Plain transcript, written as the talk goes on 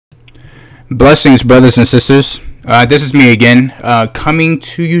Blessings, brothers and sisters. This is me again, coming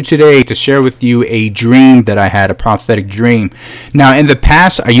to you today to share with you a dream that I had, a prophetic dream. Now, in the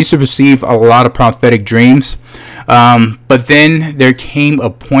past, I used to receive a lot of prophetic dreams, but then there came a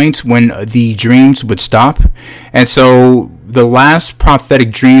point when the dreams would stop. And so the last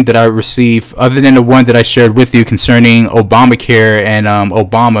prophetic dream that I received, other than the one that I shared with you concerning Obamacare and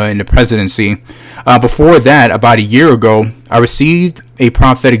Obama in the presidency, before that, about a year ago, I received a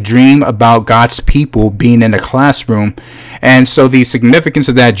prophetic dream about God's people being in a classroom. And so the significance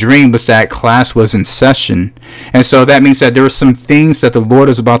of that dream was that class was in session. And so that means that there were some things that the Lord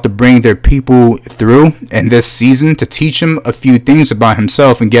is about to bring their people through in this season to teach them a few things about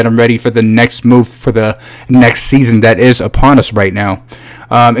himself and get them ready for the next move, for the next season that is upon us right now.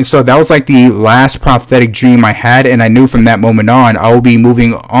 And so that was like the last prophetic dream I had, and I knew from that moment on I will be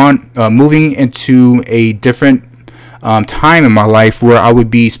moving into a different time in my life where I would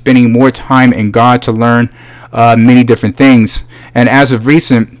be spending more time in God to learn many different things. And as of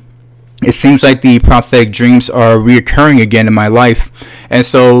recent, it seems like the prophetic dreams are reoccurring again in my life. And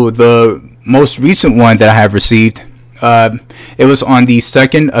so the most recent one that I have received, it was on the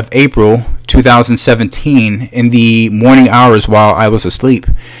 2nd of April 2017 in the morning hours while I was asleep.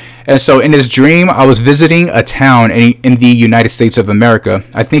 And so in this dream, I was visiting a town in the United States of America.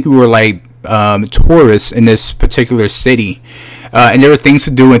 I think we were like tourists in this particular city. And there were things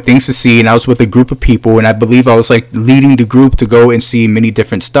to do and things to see. And I was with a group of people. And I believe I was like leading the group to go and see many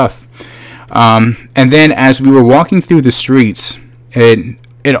different stuff. And then as we were walking through the streets,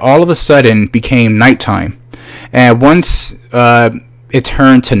 it all of a sudden became nighttime. And once it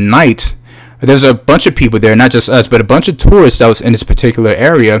turned to night, there's a bunch of people there, not just us, but a bunch of tourists that was in this particular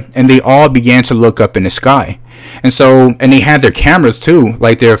area, and they all began to look up in the sky. And so, and they had their cameras too,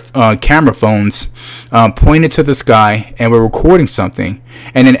 like their camera phones pointed to the sky, and were recording something.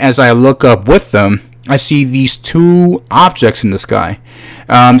 And then as I look up with them, I see these two objects in the sky.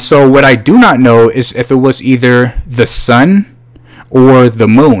 So what I do not know is if it was either the sun or the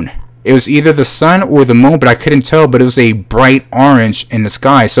moon. It was either the sun or the moon, but I couldn't tell, but it was a bright orange in the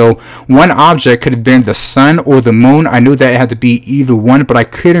sky. So one object could have been the sun or the moon. I knew that it had to be either one, but I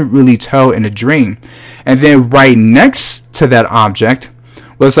couldn't really tell in a dream. And then right next to that object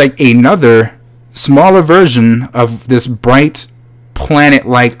was like another smaller version of this bright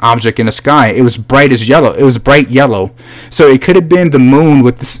planet-like object in the sky. It was bright as yellow. It was bright yellow. So it could have been the moon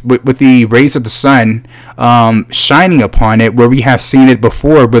with the rays of the sun shining upon it, where we have seen it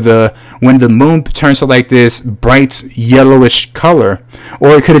before, but when the moon turns to like this bright yellowish color.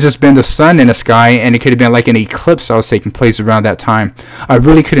 Or it could have just been the sun in the sky, and it could have been like an eclipse that was taking place around that time. I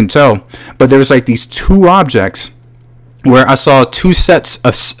really couldn't tell. But there was like these two objects where I saw two sets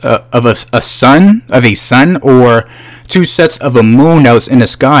of a sun, or two sets of a moon that was in the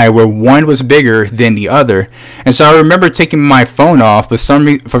sky, where one was bigger than the other. And so I remember taking my phone off, but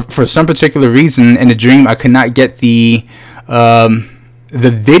for some particular reason in the dream I could not get the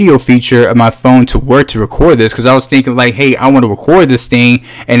video feature of my phone to work to record this, because I was thinking like, hey, I want to record this thing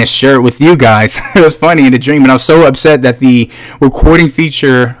and then share it with you guys. It was funny in the dream, and I was so upset that the recording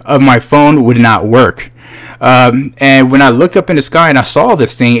feature of my phone would not work. And when I looked up in the sky and I saw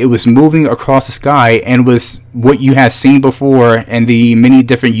this thing, it was moving across the sky and was what you had seen before in the many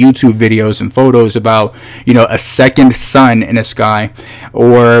different YouTube videos and photos about, a second sun in the sky.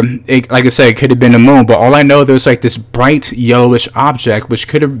 Or, like I said, it could have been the moon. But all I know, there's like this bright yellowish object, which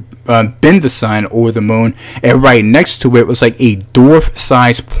could have been the sun or the moon. And right next to it was like a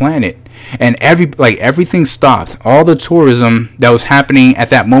dwarf-sized planet. And everything stopped. All the tourism that was happening at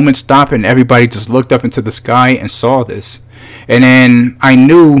that moment stopped, and everybody just looked up into the sky and saw this. And then I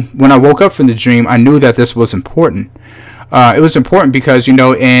knew, when I woke up from the dream, I knew that this was important. It was important because, in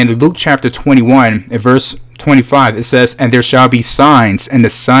Luke chapter 21, in verse 25, it says, "And there shall be signs in the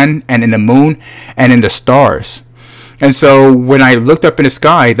sun and in the moon and in the stars." And so when I looked up in the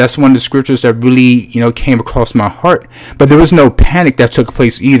sky, that's one of the scriptures that really, came across my heart. But there was no panic that took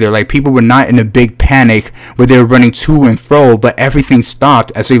place either. Like, people were not in a big panic where they were running to and fro, but everything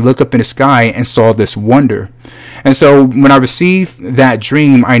stopped as they looked up in the sky and saw this wonder. And so when I received that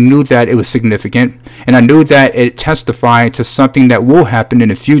dream, I knew that it was significant, and I knew that it testified to something that will happen in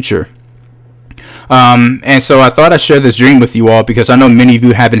the future. And so I thought I'd share this dream with you all, because I know many of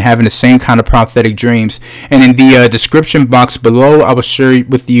you have been having the same kind of prophetic dreams. And in the description box below, I will share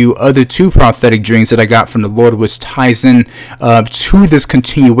with you other two prophetic dreams that I got from the Lord, which ties in to this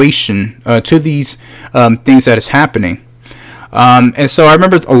continuation, to these things that is happening. And so I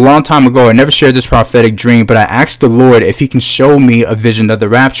remember a long time ago, I never shared this prophetic dream, but I asked the Lord if he can show me a vision of the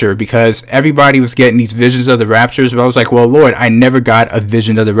rapture, because everybody was getting these visions of the raptures. But I was like, well, Lord, I never got a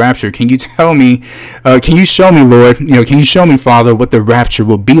vision of the rapture. Can you tell me, can you show me, Lord, can you show me, Father, what the rapture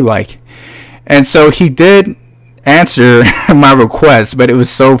will be like? And so he did answer my request, but it was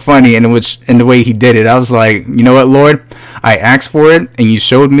so funny in the way he did it. I was like, you know what, Lord, I asked for it and you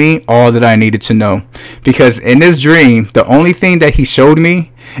showed me all that I needed to know. Because in this dream, the only thing that he showed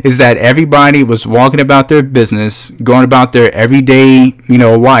me is that everybody was walking about their business, going about their everyday,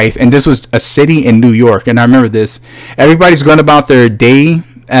 life. And this was a city in New York. And I remember this. Everybody's going about their day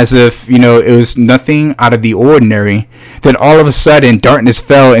as if, it was nothing out of the ordinary. Then all of a sudden, darkness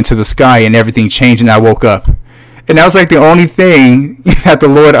fell into the sky and everything changed, and I woke up. And that was like the only thing that the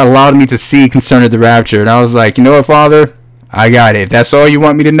Lord allowed me to see concerning the rapture. And I was like, you know what, Father? I got it. If that's all you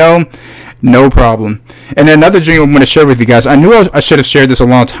want me to know, no problem. And another dream I'm going to share with you guys. I knew I should have shared this a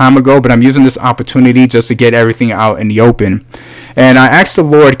long time ago, but I'm using this opportunity just to get everything out in the open. And I asked the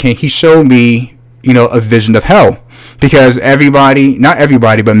Lord, can he show me, a vision of hell? Because not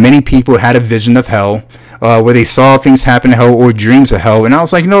everybody, but many people had a vision of hell, where they saw things happen in hell or dreams of hell. And I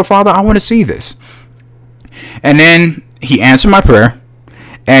was like, Father, I want to see this. And then he answered my prayer,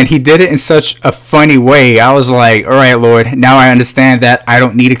 and he did it in such a funny way. I was like, all right, Lord, now I understand that I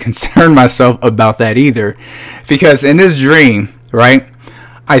don't need to concern myself about that either. Because in this dream, right,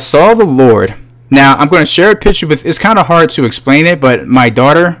 I saw the Lord. Now, I'm going to share a picture with, it's kind of hard to explain it, but my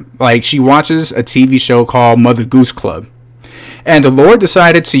daughter, she watches a TV show called Mother Goose Club. And the Lord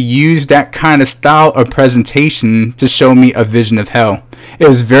decided to use that kind of style of presentation to show me a vision of hell. It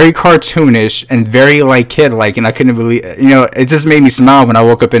was very cartoonish and very kid-like, and I couldn't believe, it just made me smile when I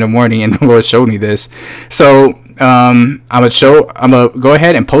woke up in the morning and the Lord showed me this. So I'm gonna go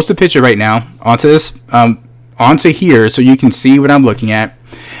ahead and post a picture right now onto here so you can see what I'm looking at.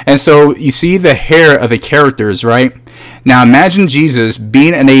 And so you see the hair of the characters, right? Now imagine Jesus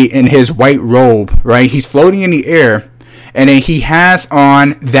being in his white robe, right? He's floating in the air. And then he has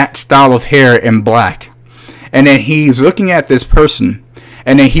on that style of hair in black. And then he's looking at this person.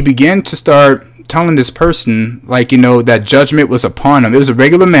 And then he began to start telling this person, that judgment was upon him. It was a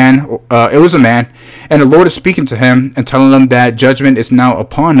regular man. It was a man. And the Lord is speaking to him and telling him that judgment is now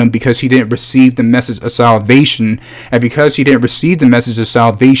upon him because he didn't receive the message of salvation. And because he didn't receive the message of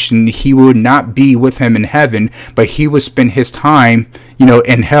salvation, he would not be with him in heaven, but he would spend his time,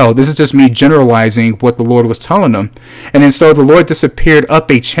 in hell. This is just me generalizing what the Lord was telling him. And then so the Lord disappeared up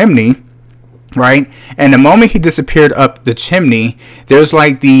a chimney. Right? And the moment he disappeared up the chimney, there's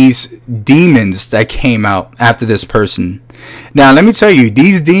these demons that came out after this person. Now, let me tell you,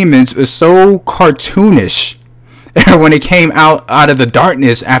 these demons were so cartoonish when it came out of the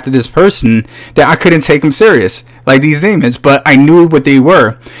darkness after this person that I couldn't take them serious, these demons, but I knew what they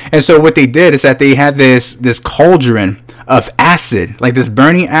were. And so what they did is that they had this cauldron of acid, this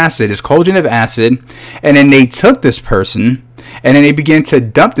burning acid, this cauldron of acid, and then they took this person, and then they began to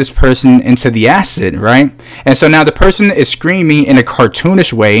dump this person into the acid, right? And so now the person is screaming in a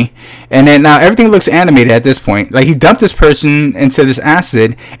cartoonish way, and then now everything looks animated at this point. He dumped this person into this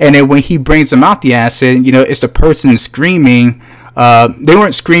acid, and then when he brings them out the acid, it's the person screaming. They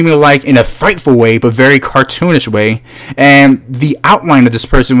weren't screaming in a frightful way, but very cartoonish way. And the outline of this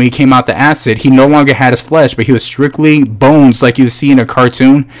person, when he came out the acid, he no longer had his flesh, but he was strictly bones, like you see in a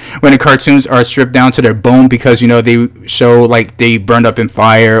cartoon. When the cartoons are stripped down to their bone because, they show they burned up in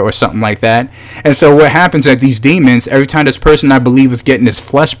fire or something like that. And so what happens at these demons, every time this person, I believe, was getting his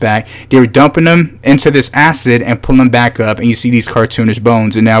flesh back, they were dumping them into this acid and pulling them back up. And you see these cartoonish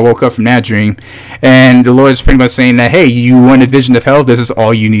bones. And now I woke up from that dream, and the Lord is pretty much saying that, hey, you want a vision of hell, this is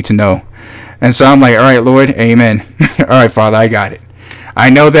all you need to know. And so I'm like, all right, Lord, amen. All right, Father, I got it.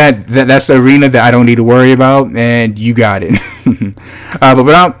 I know that's the arena that I don't need to worry about, and you got it. But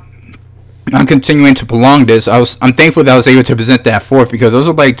without I'm continuing to prolong this, I'm thankful that I was able to present that forth, because those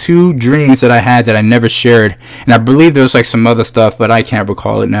are two dreams that I had that I never shared. And I believe there was some other stuff, but I can't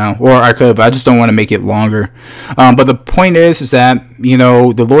recall it now. Or I could, but I just don't want to make it longer. But the point is that,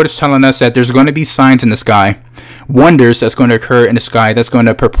 the Lord is telling us that there's going to be signs in the sky, wonders that's going to occur in the sky that's going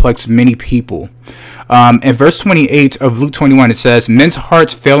to perplex many people. In verse 28 of Luke 21, it says, men's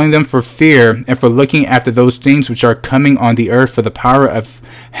hearts failing them for fear and for looking after those things which are coming on the earth, for the power of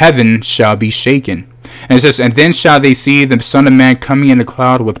heaven shall be shaken. And it says, and then shall they see the Son of Man coming in a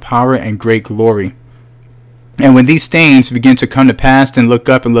cloud with power and great glory. And when these things begin to come to pass, then look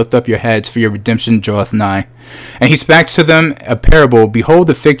up and lift up your heads, for your redemption draweth nigh. And he spake to them a parable, behold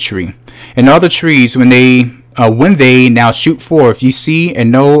the fig tree, and all the trees, when they when they now shoot forth, ye see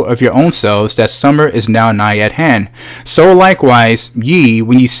and know of your own selves that summer is now nigh at hand. So likewise, ye,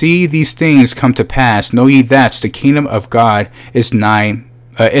 when ye see these things come to pass, know ye that the kingdom of God is nigh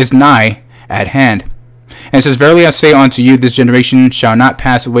at hand. And it says, verily I say unto you, this generation shall not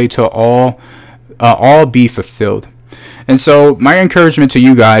pass away till all be fulfilled. And so my encouragement to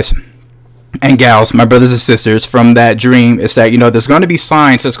you guys and gals, my brothers and sisters, from that dream is that, there's going to be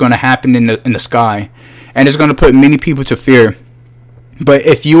signs that's going to happen in the sky, and it's going to put many people to fear. But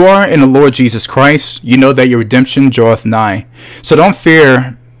if you are in the Lord Jesus Christ, you know that your redemption draweth nigh. So don't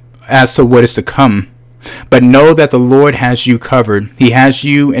fear as to what is to come, but know that the Lord has you covered. He has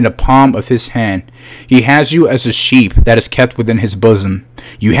you in the palm of his hand. He has you as a sheep that is kept within his bosom.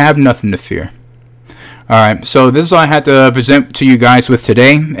 You have nothing to fear. All right, so this is all I had to present to you guys with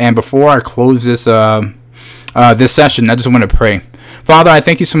today. And before I close this this session, I just want to pray. Father, I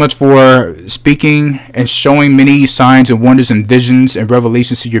thank you so much for speaking and showing many signs and wonders and visions and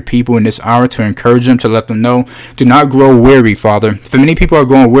revelations to your people in this hour to encourage them, to let them know, do not grow weary, Father. For many people are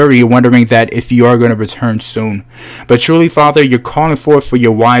growing weary, wondering that if you are going to return soon. But truly, Father, you're calling forth for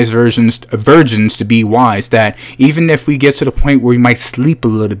your wise virgins to be wise, that even if we get to the point where we might sleep a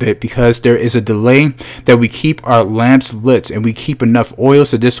little bit because there is a delay, that we keep our lamps lit and we keep enough oil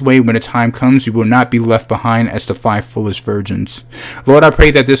so this way when the time comes, we will not be left behind as the 5 foolish virgins. Lord, I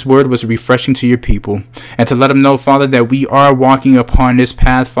pray that this word was refreshing to your people, and to let them know, Father, that we are walking upon this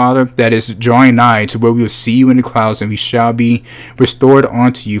path, Father, that is drawing nigh to where we will see you in the clouds, and we shall be restored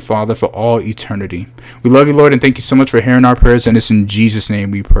unto you, Father, for all eternity. We love you, Lord, and thank you so much for hearing our prayers, and it's in Jesus'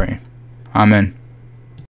 name we pray. Amen.